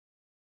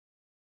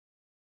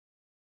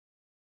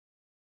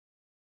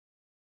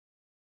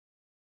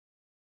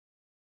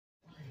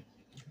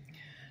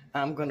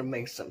I'm going to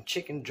make some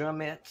chicken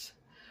drumettes.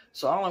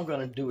 So all I'm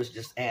going to do is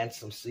just add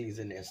some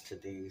seasonings to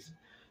these.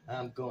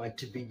 I'm going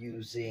to be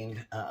using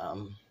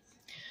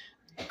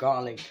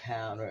garlic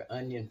powder,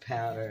 onion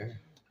powder,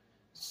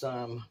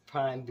 some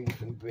prime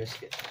beef and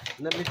brisket.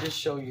 Let me just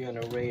show you an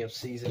array of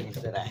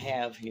seasonings that I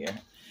have here.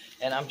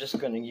 And I'm just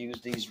going to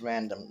use these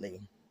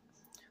randomly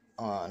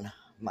on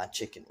my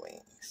chicken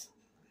wings.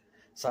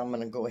 So I'm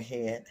going to go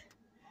ahead,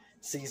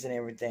 season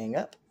everything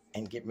up,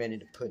 and get ready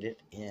to put it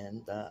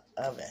in the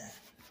oven.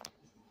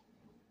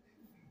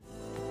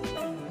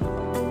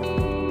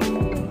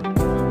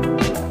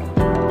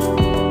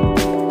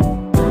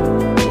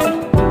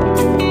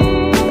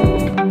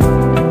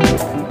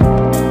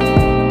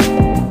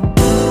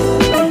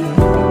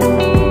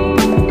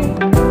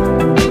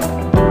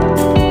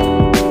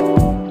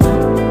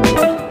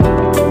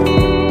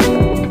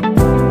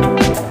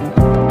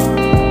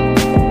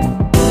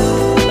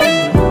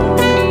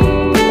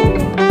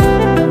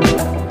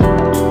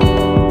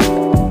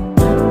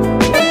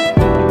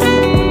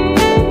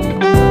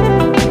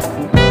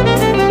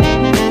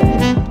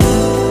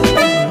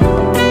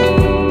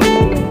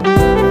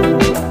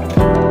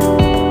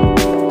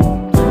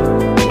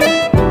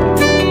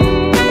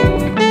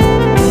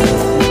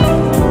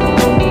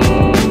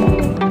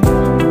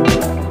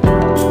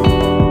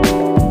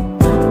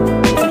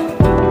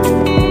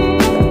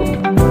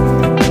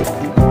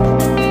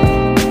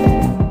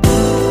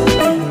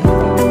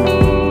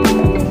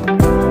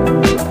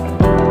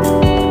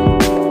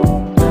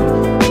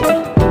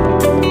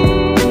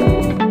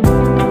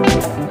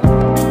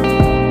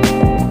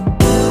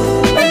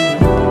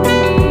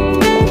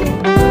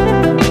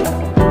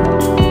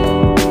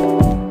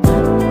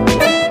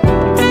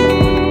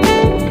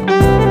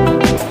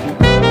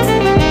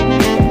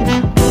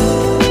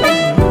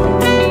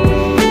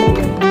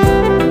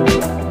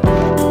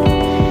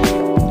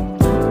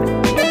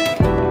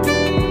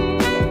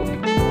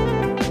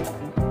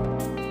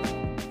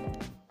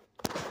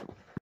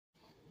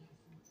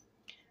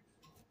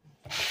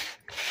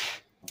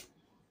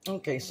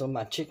 Okay, so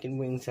my chicken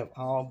wings have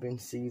all been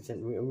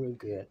seasoned real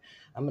good.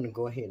 I'm going to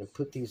go ahead and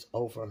put these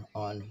over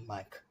on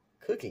my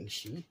cooking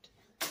sheet.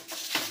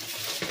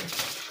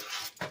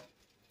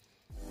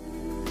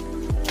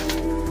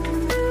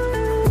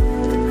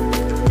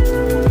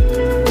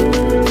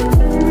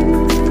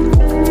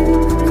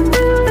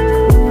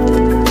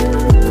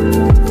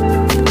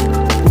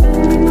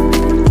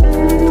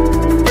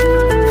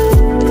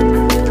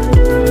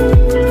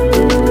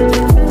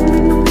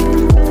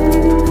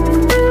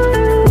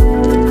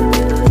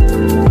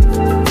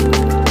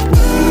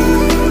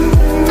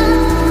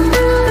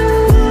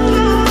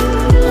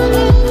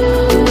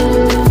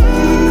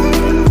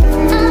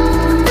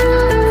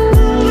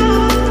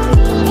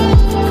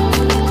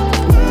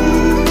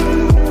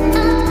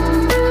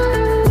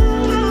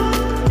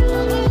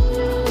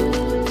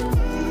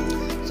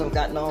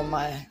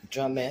 My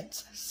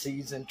drumettes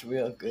seasoned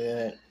real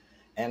good,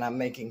 and I'm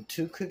making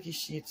 2 cookie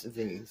sheets of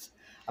these.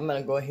 I'm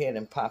going to go ahead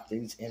and pop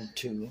these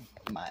into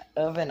my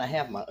oven. I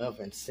have my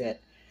oven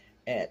set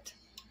at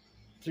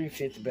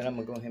 350, but I'm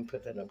going to go ahead and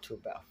put that up to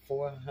about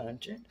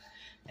 400,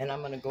 and I'm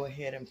going to go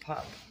ahead and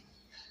pop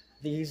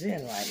these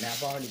in right now.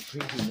 I've already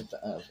preheated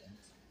the oven.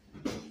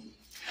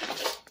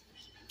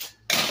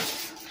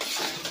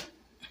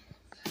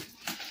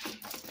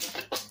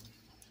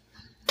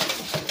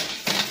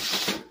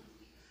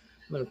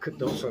 I'm going to cook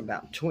those for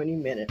about 20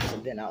 minutes,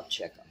 and then I'll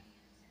check them.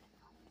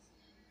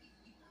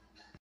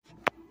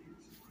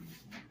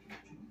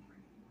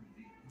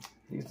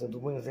 These are the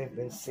ones that have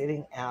been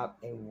sitting out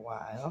a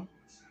while.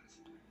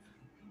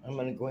 I'm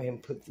going to go ahead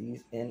and put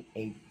these in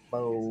a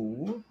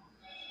bowl.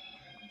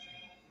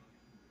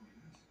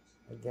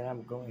 And then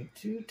I'm going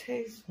to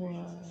taste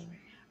one.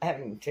 I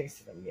haven't even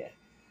tasted them yet,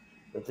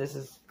 but this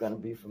is going to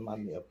be for my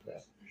meal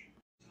prep.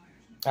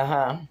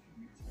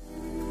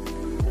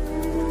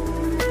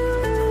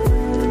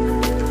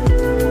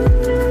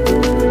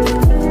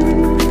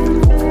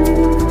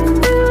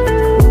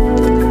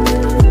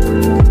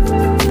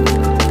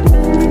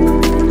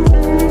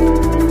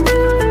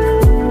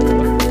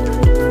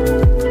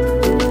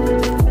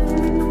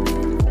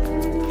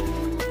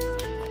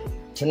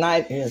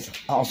 Tonight is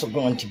also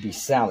going to be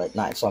salad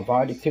night, so I've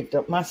already picked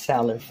up my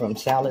salad from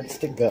Salads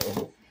to Go.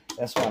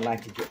 That's why I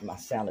like to get my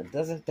salad.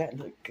 Doesn't that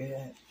look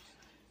good?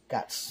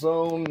 Got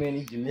so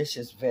many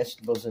delicious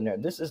vegetables in there.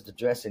 This is the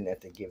dressing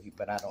that they give you,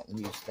 but I don't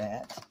use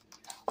that.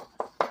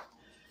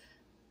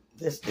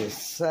 This is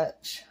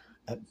such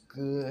a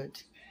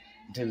good,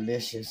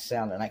 delicious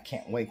salad. I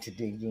can't wait to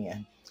dig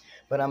in.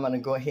 But I'm going to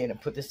go ahead and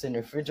put this in the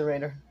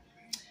refrigerator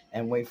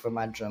and wait for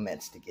my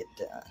drumettes to get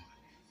done.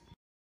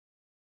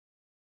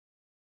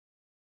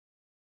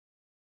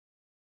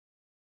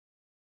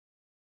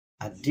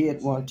 I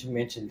did want to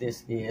mention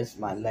this is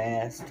my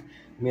last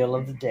meal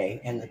of the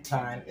day, and the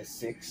time is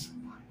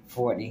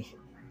 6:40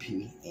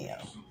 p.m.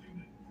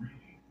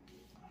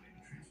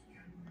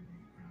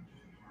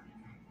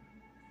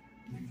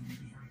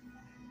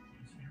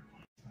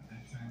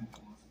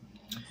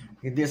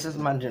 This is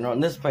my dinner.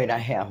 On this plate, I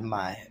have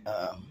my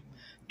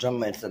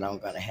drumettes that I'm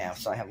going to have.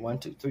 So I have 1,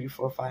 2, 3,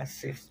 4, 5,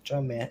 6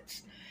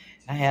 drumettes.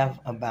 I have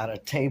about a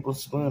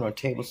tablespoon or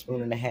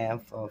tablespoon and a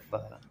half of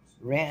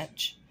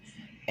ranch,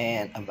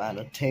 and about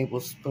a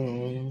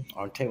tablespoon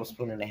or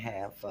tablespoon and a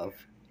half of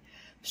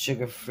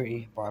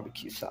sugar-free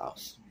barbecue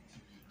sauce.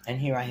 And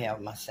here I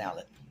have my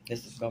salad.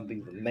 This is going to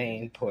be the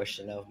main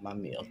portion of my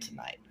meal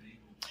tonight.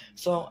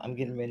 So I'm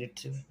getting ready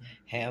to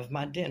have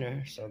my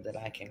dinner so that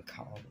I can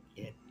call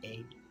it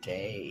a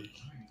day.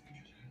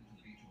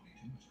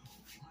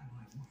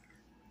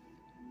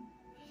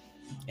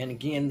 And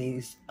again,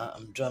 these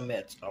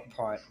drumettes are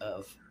part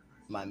of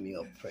my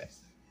meal prep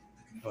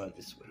for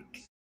this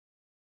week.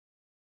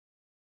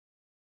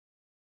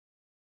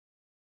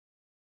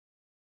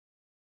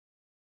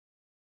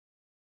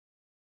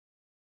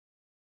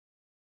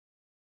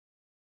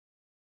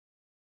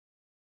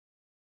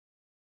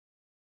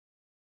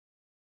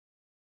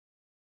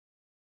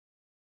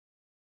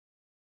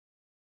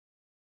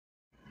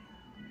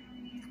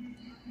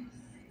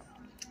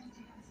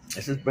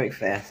 This is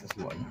breakfast this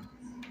morning.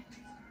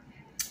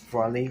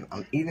 Before I leave,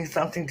 I'm eating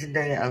something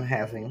today. I'm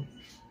having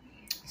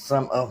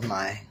some of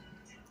my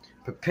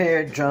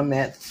prepared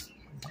drumettes,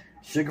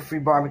 sugar-free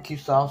barbecue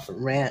sauce,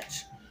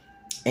 ranch,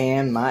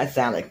 and my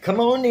salad. Come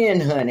on in,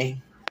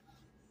 honey.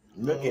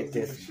 Look at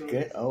this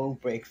good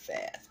old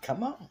breakfast.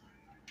 Come on.